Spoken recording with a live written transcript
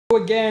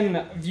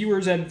Again,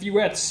 viewers and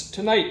viewettes,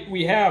 tonight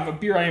we have a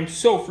beer I am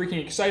so freaking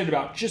excited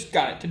about. Just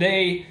got it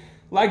today.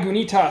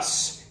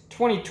 Lagunitas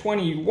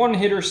 2020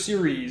 One-Hitter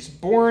Series.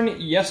 Born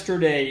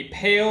Yesterday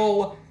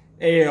Pale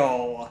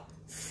Ale.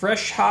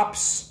 Fresh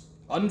hops,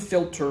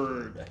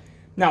 unfiltered.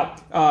 Now,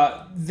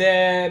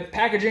 the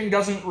packaging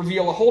doesn't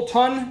reveal a whole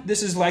ton.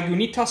 This is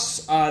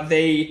Lagunitas.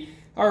 They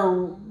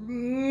are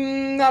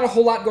not a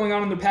whole lot going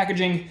on in their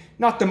packaging.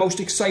 Not the most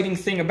exciting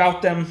thing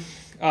about them,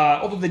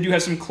 although they do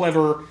have some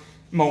clever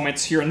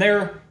moments here and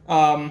there.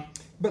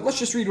 But let's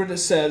just read what it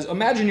says.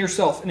 Imagine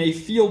yourself in a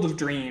field of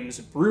dreams,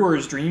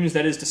 brewer's dreams,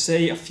 that is to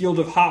say, a field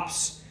of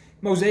hops,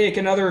 mosaic,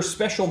 and other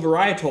special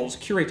varietals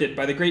curated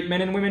by the great men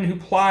and women who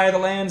ply the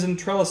lands and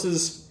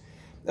trellises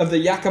of the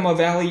Yakima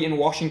Valley in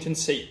Washington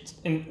State.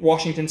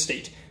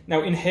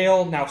 Now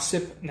inhale, now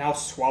sip, now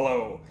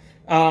swallow.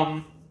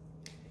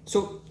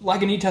 So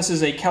Lagunitas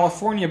is a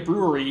California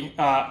brewery.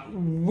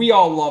 We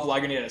all love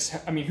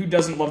Lagunitas. I mean, who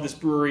doesn't love this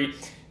brewery?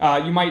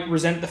 You might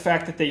resent the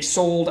fact that they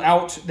sold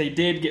out. They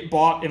did get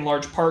bought in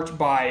large part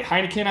by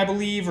Heineken, I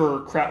believe,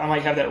 or crap, I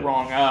might have that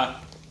wrong.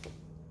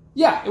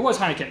 Yeah, it was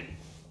Heineken.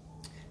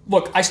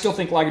 Look, I still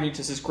think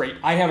Lagunitas is great.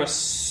 I have a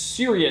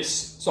serious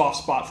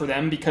soft spot for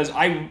them because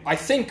I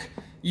think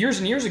years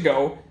and years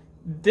ago,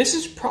 this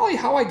is probably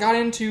how I got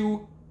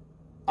into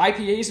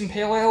IPAs and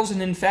pale ales,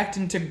 and in fact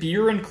into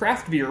beer and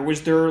craft beer,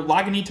 was their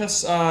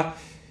Lagunitas,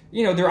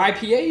 their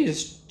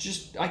IPAs.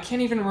 Just, I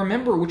can't even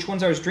remember which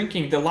ones I was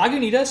drinking. The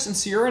Lagunitas and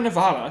Sierra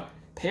Nevada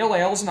pale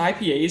ales and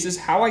IPAs is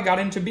how I got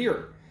into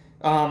beer.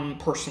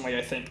 Personally,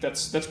 I think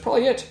that's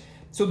probably it.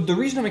 So the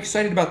reason I'm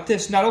excited about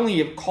this, not only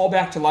a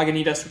callback to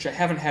Lagunitas, which I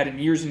haven't had in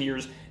years and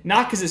years,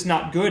 not because it's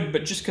not good,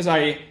 but just because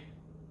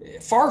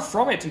far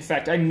from it, in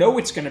fact, I know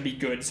it's going to be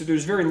good. So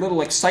there's very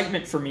little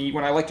excitement for me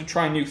when I like to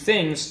try new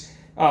things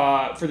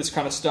for this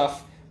kind of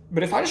stuff.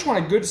 But if I just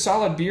want a good,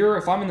 solid beer,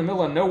 if I'm in the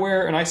middle of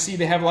nowhere and I see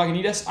they have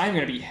Lagunitas, I'm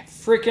going to be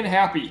freaking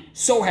happy.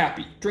 So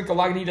happy. Drink a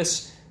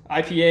Lagunitas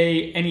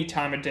IPA any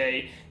time of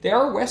day. They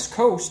are West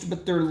Coast,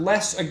 but they're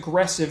less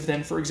aggressive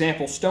than, for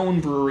example,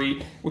 Stone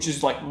Brewery, which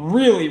is like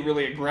really,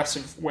 really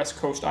aggressive West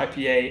Coast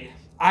IPA.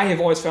 I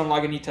have always found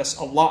Lagunitas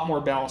a lot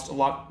more balanced, a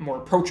lot more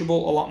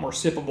approachable, a lot more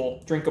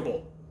sippable,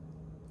 drinkable.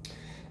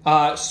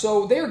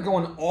 So they're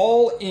going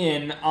all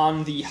in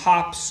on the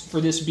hops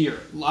for this beer.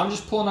 I'm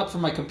just pulling up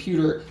from my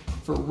computer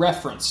for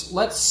reference.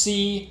 Let's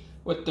see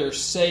what they're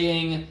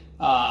saying.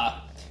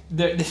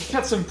 They've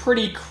got some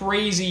pretty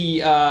crazy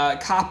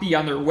copy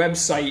on their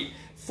website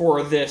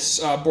for this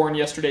Born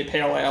Yesterday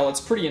Pale Ale.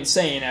 It's pretty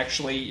insane,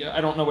 actually.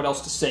 I don't know what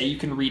else to say. You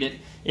can read it.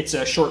 It's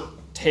a short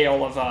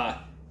tale of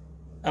a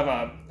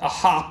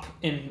hop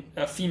in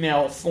a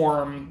female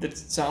form that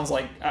sounds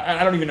like...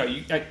 I don't even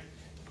know.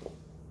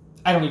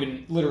 I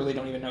literally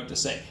don't even know what to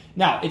say.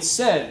 Now, it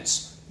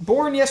says,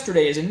 Born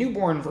Yesterday is a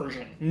newborn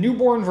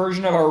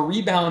version of our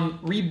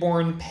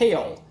Reborn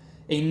Pale,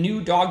 a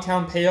new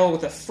Dogtown Pale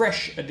with a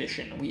fresh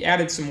addition. We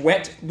added some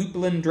wet,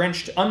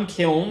 lupulin-drenched,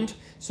 unkilned,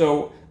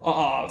 so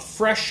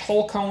fresh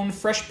whole cone,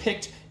 fresh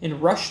picked,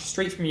 and rushed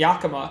straight from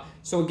Yakima.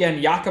 So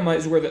again, Yakima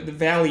is where the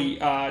valley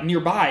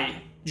nearby,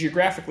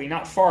 geographically,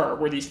 not far,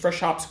 where these fresh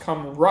hops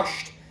come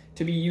rushed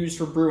to be used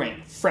for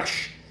brewing.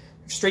 Fresh.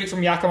 Straight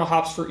from Yakima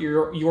hops for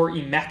your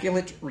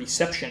immaculate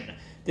reception.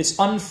 This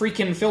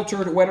unfreaking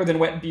filtered, wetter than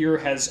wet beer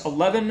has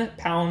 11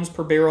 pounds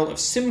per barrel of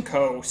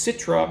Simcoe,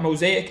 Citra,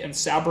 Mosaic, and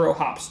Sabro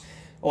hops.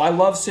 Well, I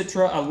love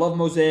Citra, I love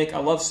Mosaic, I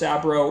love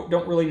Sabro.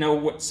 Don't really know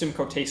what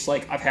Simcoe tastes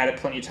like. I've had it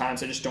plenty of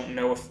times. I just don't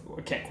know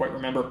I can't quite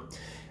remember.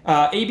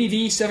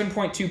 ABV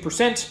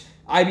 7.2%,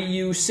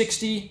 IBU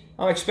 60.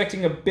 I'm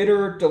expecting a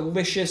bitter,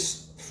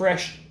 delicious,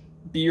 fresh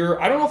beer.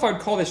 I don't know if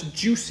I'd call this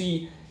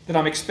juicy that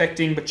I'm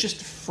expecting, but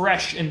just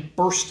fresh and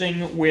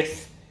bursting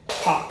with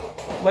hop.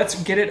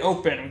 Let's get it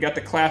open. We got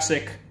the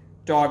classic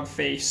dog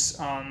face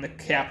on the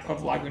cap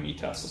of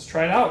Lagunitas. Let's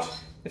try it out.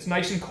 It's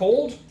nice and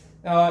cold,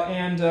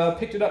 and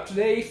picked it up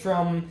today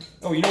from,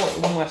 oh, you know what,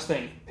 one last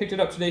thing. Picked it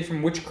up today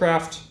from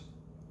Witchcraft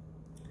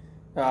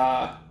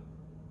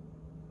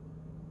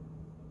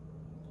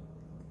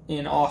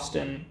in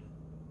Austin,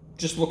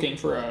 just looking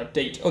for a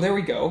date. Oh, there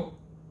we go.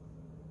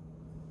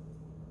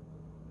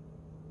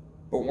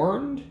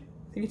 Borned?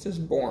 I think it says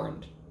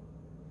Borned.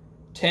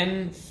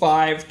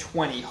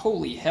 10/5/20.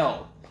 Holy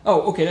hell.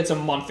 Oh, okay, that's a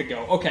month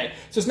ago. Okay,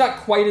 so it's not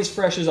quite as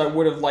fresh as I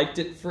would have liked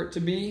it for it to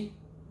be.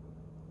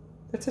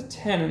 That's a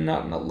 10 and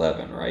not an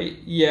 11, right?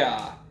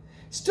 Yeah.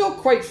 Still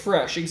quite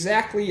fresh.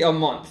 Exactly a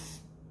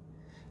month.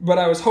 But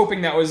I was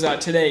hoping that was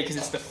today because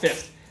it's the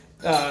 5th.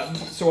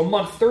 So a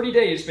month, 30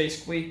 days,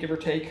 basically, give or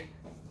take.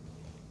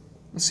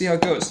 Let's see how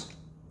it goes.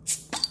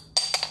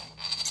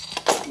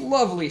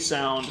 Lovely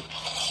sound.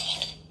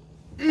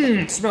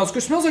 Smells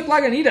good. Smells like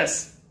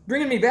Lagunitas.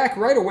 Bringing me back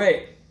right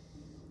away.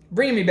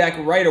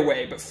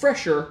 But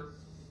fresher,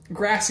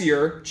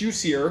 grassier,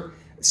 juicier.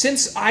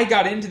 Since I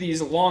got into these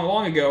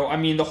long ago, I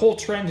mean, the whole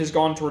trend has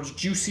gone towards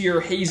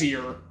juicier,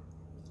 hazier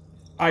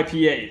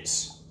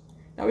IPAs.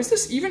 Now, is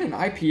this even an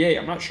IPA?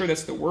 I'm not sure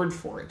that's the word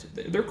for it.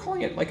 They're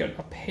calling it like a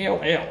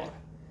pale ale.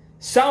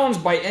 sounds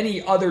by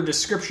any other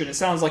description, it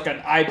sounds like an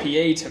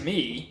IPA to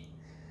me.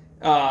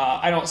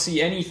 I don't see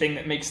anything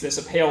that makes this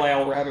a pale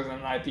ale rather than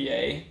an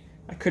IPA.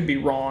 I could be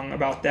wrong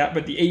about that,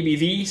 but the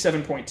ABV,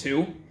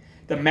 7.2.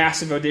 The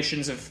massive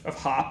additions of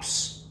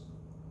hops.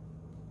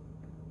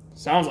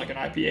 Sounds like an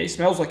IPA,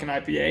 smells like an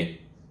IPA,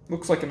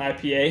 looks like an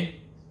IPA.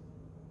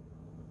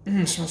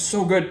 Smells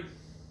so good.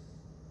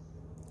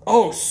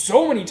 Oh,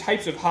 so many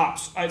types of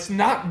hops. It's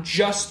not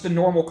just the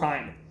normal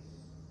kind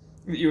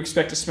that you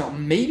expect to smell.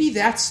 Maybe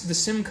that's the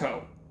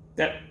Simcoe.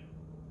 That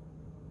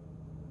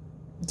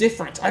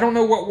different. I don't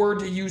know what word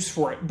to use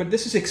for it, but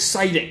this is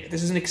exciting.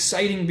 This is an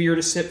exciting beer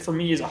to sip for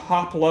me as a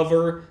hop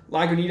lover,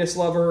 Lagunitas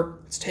lover.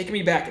 It's taking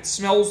me back. It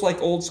smells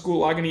like old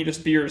school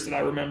Lagunitas beers that I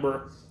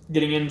remember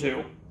getting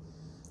into,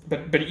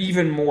 but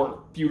even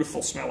more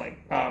beautiful smelling.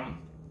 I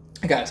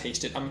gotta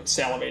taste it. I'm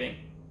salivating.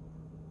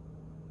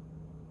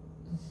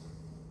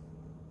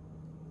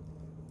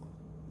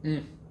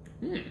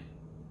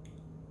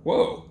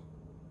 Whoa.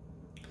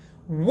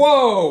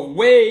 Whoa!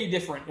 Way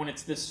different when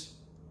it's this.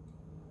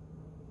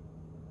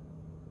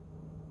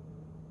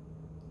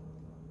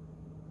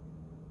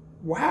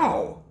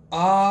 Wow.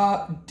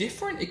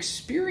 Different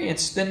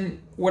experience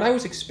than what I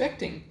was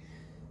expecting.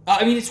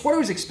 I mean, it's what I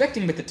was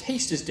expecting, but the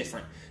taste is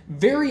different.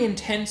 Very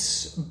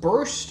intense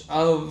burst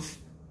of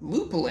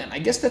lupulin. I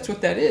guess that's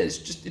what that is.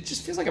 It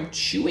just feels like I'm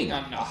chewing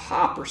on a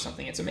hop or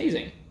something. It's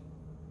amazing.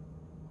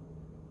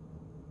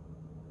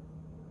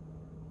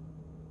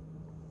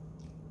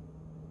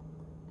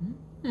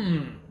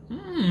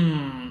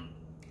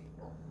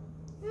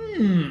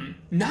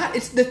 Not,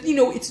 it's the, you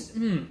know, it's,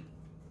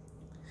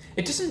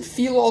 It doesn't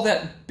feel all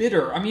that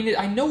bitter. I mean,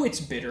 I know it's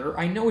bitter,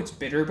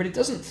 but it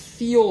doesn't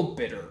feel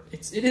bitter.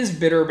 It is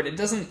bitter, but it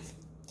doesn't,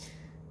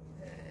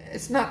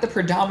 it's not the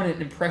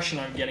predominant impression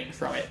I'm getting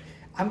from it.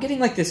 I'm getting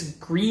like this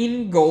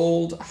green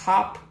gold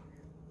hop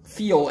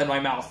feel in my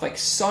mouth, like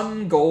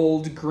sun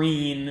gold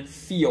green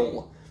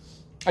feel.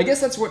 I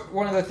guess that's what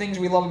one of the things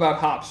we love about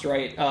hops,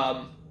 right?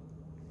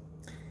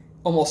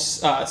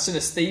 Almost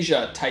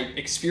synesthesia type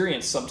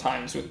experience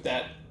sometimes with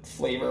that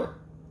flavor.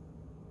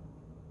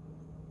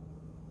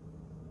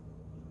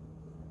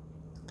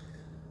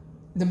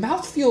 The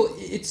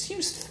mouthfeel, it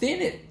seems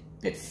thin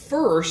at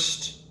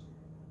first,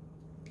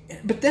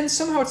 but then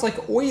somehow it's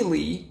like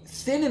oily.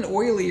 Thin and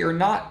oily are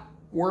not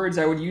words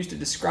I would use to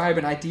describe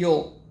an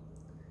ideal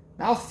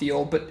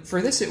mouthfeel, but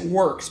for this it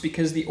works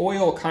because the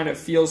oil kind of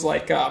feels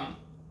like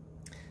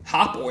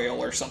hop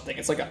oil or something.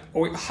 It's like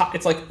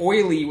it's like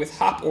oily with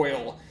hop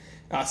oil.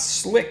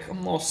 Slick,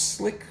 almost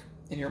slick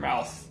in your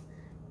mouth.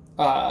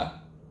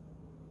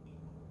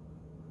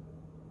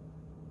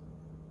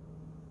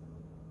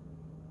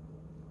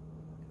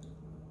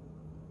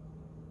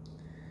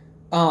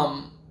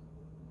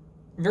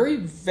 Very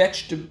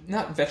vegetal,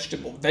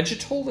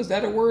 is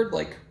that a word?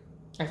 Like,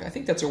 I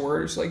think that's a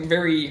word. It's like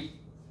very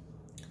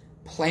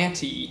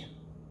planty.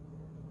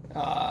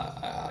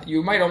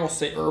 You might almost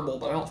say herbal,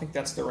 but I don't think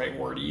that's the right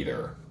word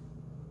either.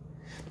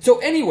 So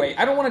anyway,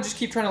 I don't want to just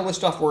keep trying to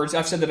list off words.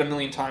 I've said that a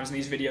million times in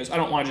these videos. I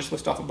don't want to just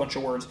list off a bunch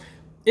of words.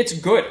 It's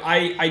good.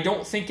 I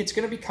don't think it's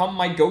going to become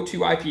my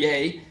go-to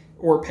IPA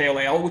or pale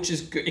ale, which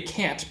is good. It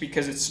can't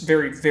because it's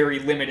very, very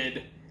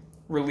limited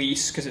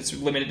release because it's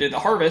limited to the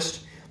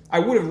harvest. I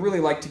would have really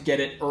liked to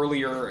get it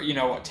earlier, you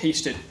know,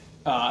 taste it,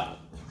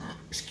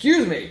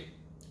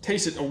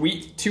 taste it a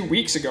week, 2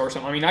 weeks ago or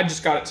something. I mean, I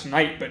just got it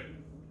tonight, but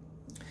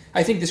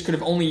I think this could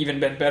have only even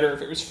been better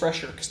if it was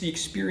fresher because the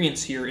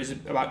experience here is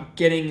about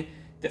getting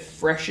the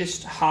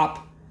freshest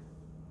hop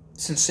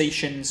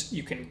sensations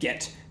you can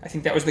get. I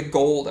think that was the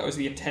goal, that was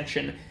the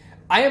intention.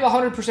 I am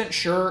 100%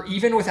 sure,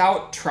 even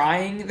without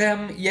trying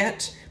them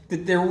yet,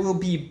 that there will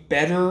be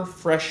better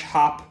fresh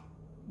hop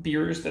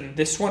beers than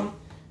this one.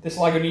 This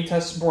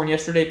Lagunitas Born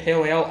Yesterday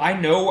Pale Ale, I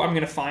know I'm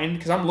going to find,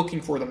 because I'm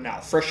looking for them now.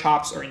 Fresh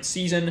hops are in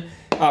season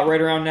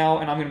right around now,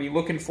 and I'm going to be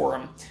looking for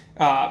them.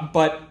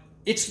 But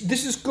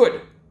this is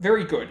good,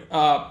 very good.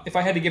 If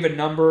I had to give a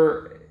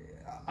number,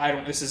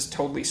 this is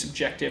totally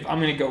subjective. I'm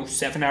going to go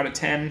 7 out of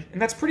 10,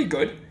 and that's pretty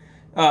good.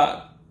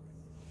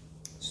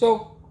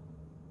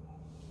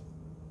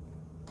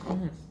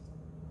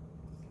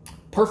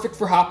 Perfect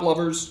for hop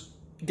lovers.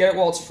 Get it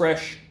while it's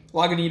fresh.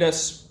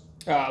 Lagunitas,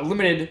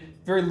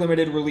 very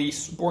limited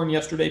release, Born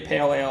Yesterday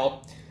Pale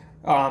Ale.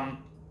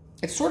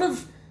 It's sort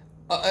of,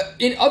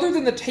 other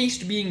than the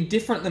taste being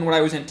different than what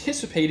I was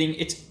anticipating,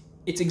 it's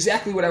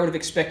exactly what I would have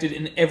expected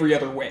in every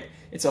other way.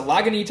 It's a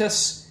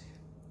Lagunitas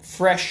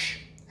fresh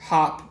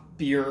hop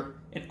beer,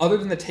 and other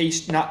than the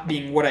taste not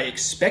being what I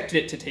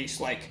expected it to taste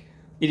like,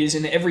 it is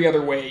in every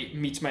other way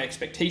meets my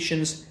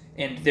expectations,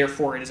 and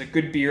therefore it is a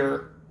good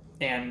beer,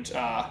 and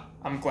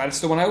I'm glad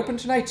it's the one I opened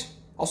tonight.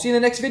 I'll see you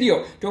in the next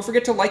video. Don't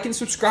forget to like and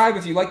subscribe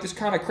if you like this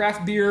kind of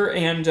craft beer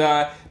and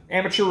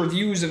amateur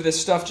reviews of this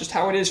stuff, just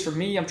how it is for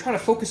me. I'm trying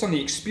to focus on the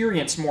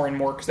experience more and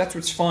more, because that's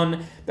what's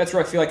fun. That's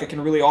where I feel like I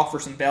can really offer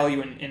some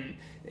value and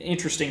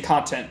interesting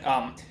content.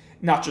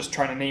 not just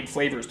trying to name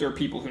flavors. There are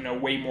people who know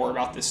way more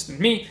about this than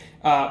me.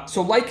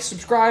 So like,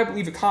 subscribe,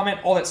 leave a comment,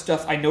 all that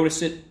stuff. I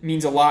notice it,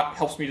 means a lot,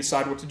 helps me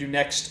decide what to do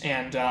next,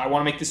 and I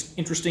want to make this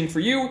interesting for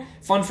you,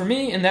 fun for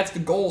me, and that's the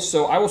goal.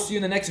 So I will see you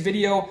in the next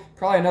video,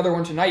 probably another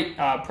one tonight.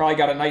 Probably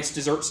got a nice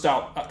dessert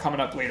stout coming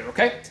up later,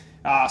 okay?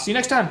 See you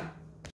next time.